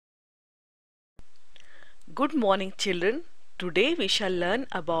Good morning, children. Today we shall learn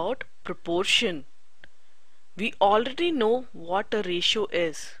about proportion. We already know what a ratio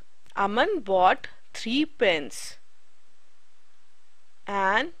is. Aman bought 3 pens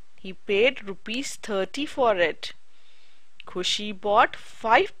and he paid rupees 30 for it. Khushi bought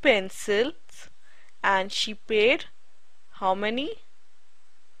 5 pencils and she paid how many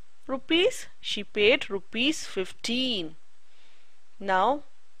rupees? She paid rupees 15. Now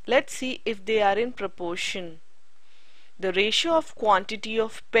let's see if they are in proportion. The ratio of quantity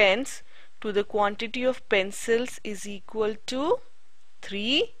of pens to the quantity of pencils is equal to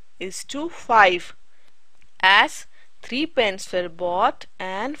 3:5. As 3 pens were bought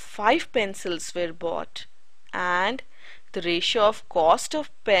and 5 pencils were bought, and the ratio of cost of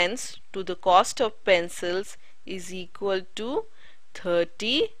pens to the cost of pencils is equal to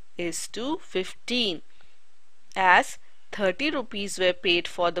 30:15. As 30 rupees were paid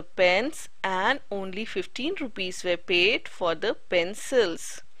for the pens and only 15 rupees were paid for the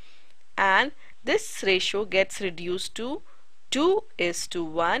pencils, and this ratio gets reduced to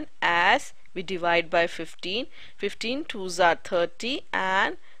 2:1 as we divide by 15. 15 twos are 30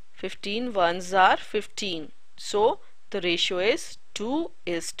 and 15 ones are 15, so the ratio is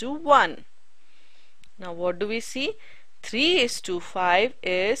 2:1. Now what do we see? 3:5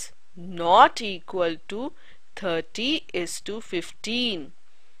 is not equal to 30:15.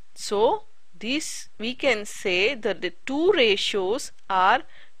 So this we can say that the two ratios are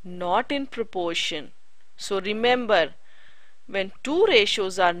not in proportion. So remember, when two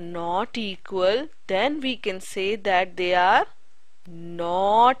ratios are not equal, then we can say that they are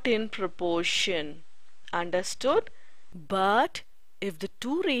not in proportion. Understood? But if the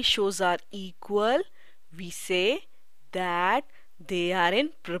two ratios are equal, we say that they are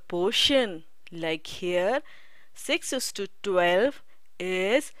in proportion. Like here, 6:12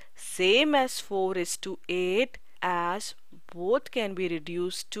 is same as 4:8, as both can be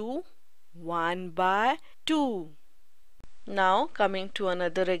reduced to 1/2. Now coming to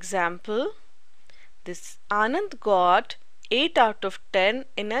another example, this Anand got 8 out of 10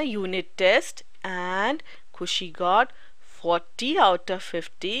 in a unit test and Khushi got 40 out of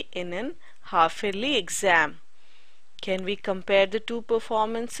 50 in an half-yearly exam. Can we compare the two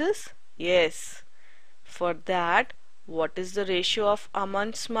performances? Yes. For that, what is the ratio of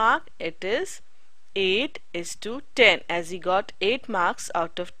Aman's mark? It is 8:10, as he got 8 marks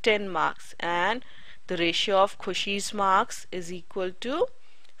out of 10 marks, and the ratio of Khushi's marks is equal to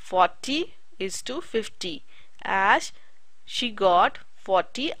 40:50, as she got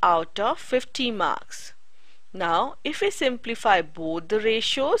 40 out of 50 marks. Now if we simplify both the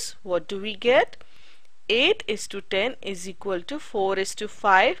ratios, what do we get? 8:10 is equal to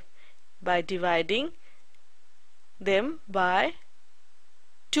 4:5 by dividing them by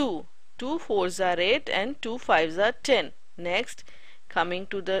 2. 2 4s are 8 and 2 5s are 10. Next, coming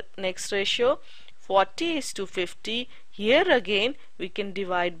to the next ratio, 40:50. Here again we can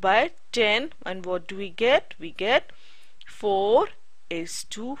divide by 10, and what do we get? We get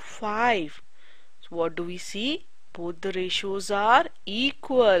 4:5. So what do we see? Both the ratios are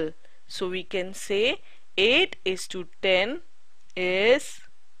equal. So we can say 8:10 is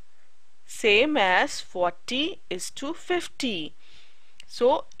same as 40:50.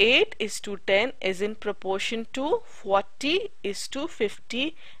 So 8:10 is in proportion to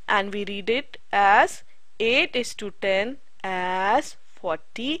 40:50, and we read it as 8:10 as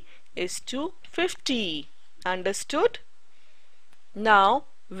 40:50. Understood? Now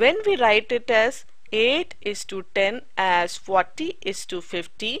when we write it as 8:10 as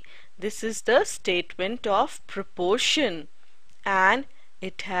 40:50, this is the statement of proportion, and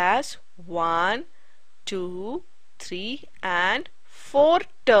it has 1, 2, 3 and 4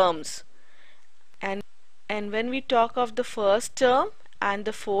 terms. And when we talk of the first term and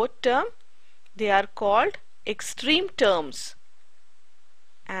the fourth term, they are called extreme terms.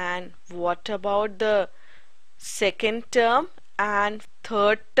 And what about the second term and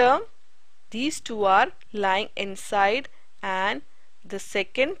third term? These two are lying inside, and the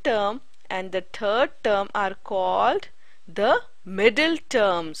second term and the third term are called the middle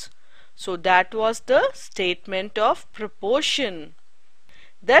terms. So that was the statement of proportion.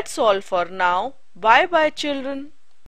 That's all for now. Bye bye, children.